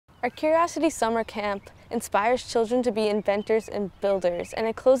Our Curiosity Summer Camp inspires children to be inventors and builders, and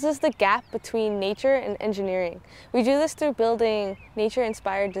it closes the gap between nature and engineering. We do this through building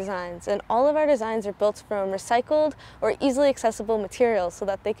nature-inspired designs, and all of our designs are built from recycled or easily accessible materials so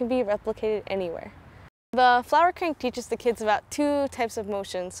that they can be replicated anywhere. The flower crank teaches the kids about two types of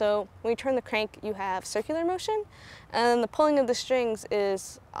motion. So when you turn the crank, you have circular motion, and the pulling of the strings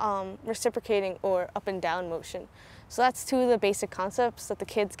is reciprocating or up and down motion. So that's two of the basic concepts that the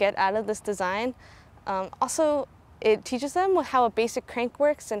kids get out of this design. Also, it teaches them how a basic crank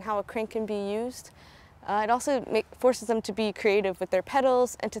works and how a crank can be used. It also forces them to be creative with their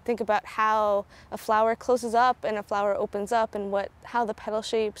petals and to think about how a flower closes up and a flower opens up and how the petal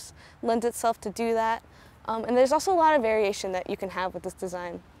shapes lends itself to do that. And there's also a lot of variation that you can have with this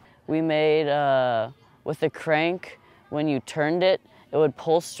design. We made, with the crank, when you turned it, it would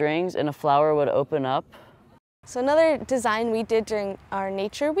pull strings and a flower would open up. So another design we did during our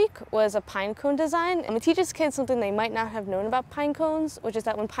Nature Week was a pine cone design. And it teaches kids something they might not have known about pine cones, which is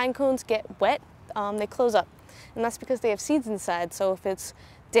that when pine cones get wet, they close up. And that's because they have seeds inside. So if it's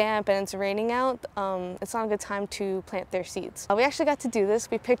damp and it's raining out, it's not a good time to plant their seeds. We actually got to do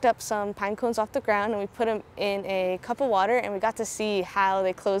this. We picked up some pine cones off the ground and we put them in a cup of water, and we got to see how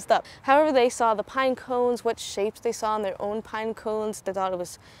they closed up. However they saw the pine cones, what shapes they saw in their own pine cones, they thought it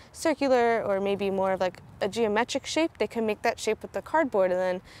was circular or maybe more of like a geometric shape. They could make that shape with the cardboard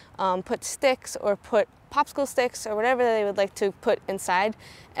and then put sticks or put popsicle sticks or whatever they would like to put inside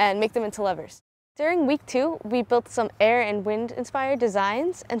and make them into levers. During week 2, we built some air and wind inspired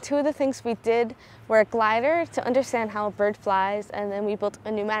designs, and two of the things we did were a glider to understand how a bird flies, and then we built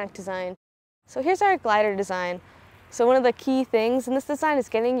a pneumatic design. So here's our glider design. So one of the key things in this design is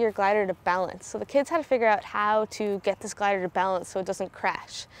getting your glider to balance. So the kids had to figure out how to get this glider to balance so it doesn't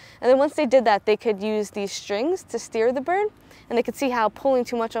crash. And then once they did that, they could use these strings to steer the bird, and they could see how pulling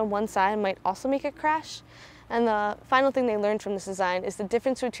too much on one side might also make it crash. And the final thing they learned from this design is the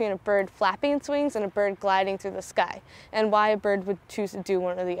difference between a bird flapping its wings and a bird gliding through the sky, and why a bird would choose to do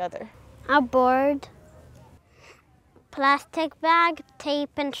one or the other. A board, plastic bag, tape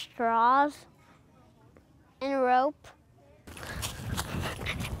and straws, and rope.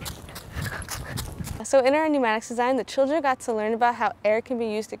 So in our pneumatics design, the children got to learn about how air can be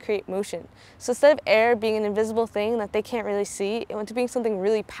used to create motion. So instead of air being an invisible thing that they can't really see, it went to being something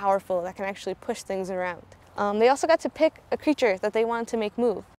really powerful that can actually push things around. They also got to pick a creature that they wanted to make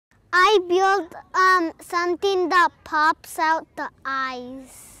move. I built something that pops out the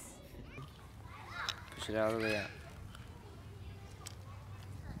eyes. Push it all the way out.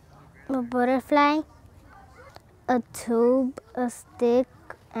 A butterfly, a tube, a stick,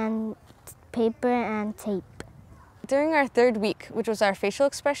 and paper and tape. During our 3rd week, which was our facial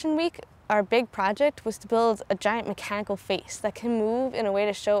expression week, our big project was to build a giant mechanical face that can move in a way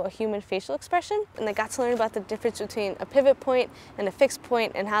to show a human facial expression. And they got to learn about the difference between a pivot point and a fixed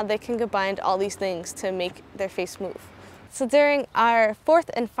point and how they can combine all these things to make their face move. So during our 4th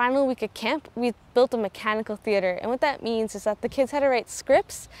and final week of camp, we built a mechanical theater. And what that means is that the kids had to write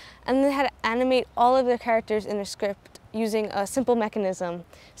scripts and they had to animate all of their characters in a script using a simple mechanism.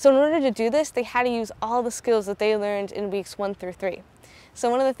 So in order to do this, they had to use all the skills that they learned in weeks 1 through 3. So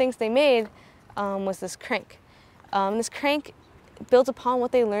one of the things they made was this crank. This crank built upon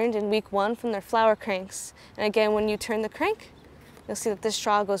what they learned in week 1 from their flower cranks. And again, when you turn the crank, you'll see that this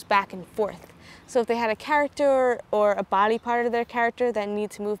straw goes back and forth. So if they had a character or a body part of their character that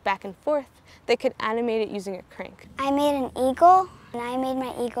needed to move back and forth, they could animate it using a crank. I made an eagle, and I made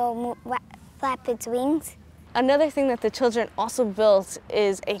my eagle flap its wings. Another thing that the children also built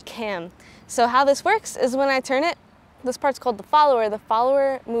is a cam. So how this works is when I turn it, this part's called the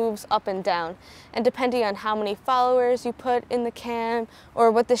follower moves up and down. And depending on how many followers you put in the cam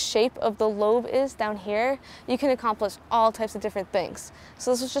or what the shape of the lobe is down here, you can accomplish all types of different things. So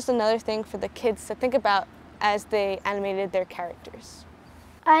this was just another thing for the kids to think about as they animated their characters.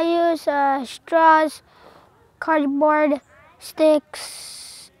 I use straws, cardboard,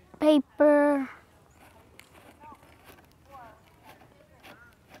 sticks, paper.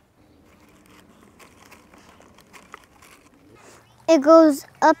 It goes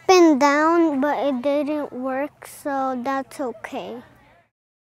up and down, but it didn't work, so that's okay.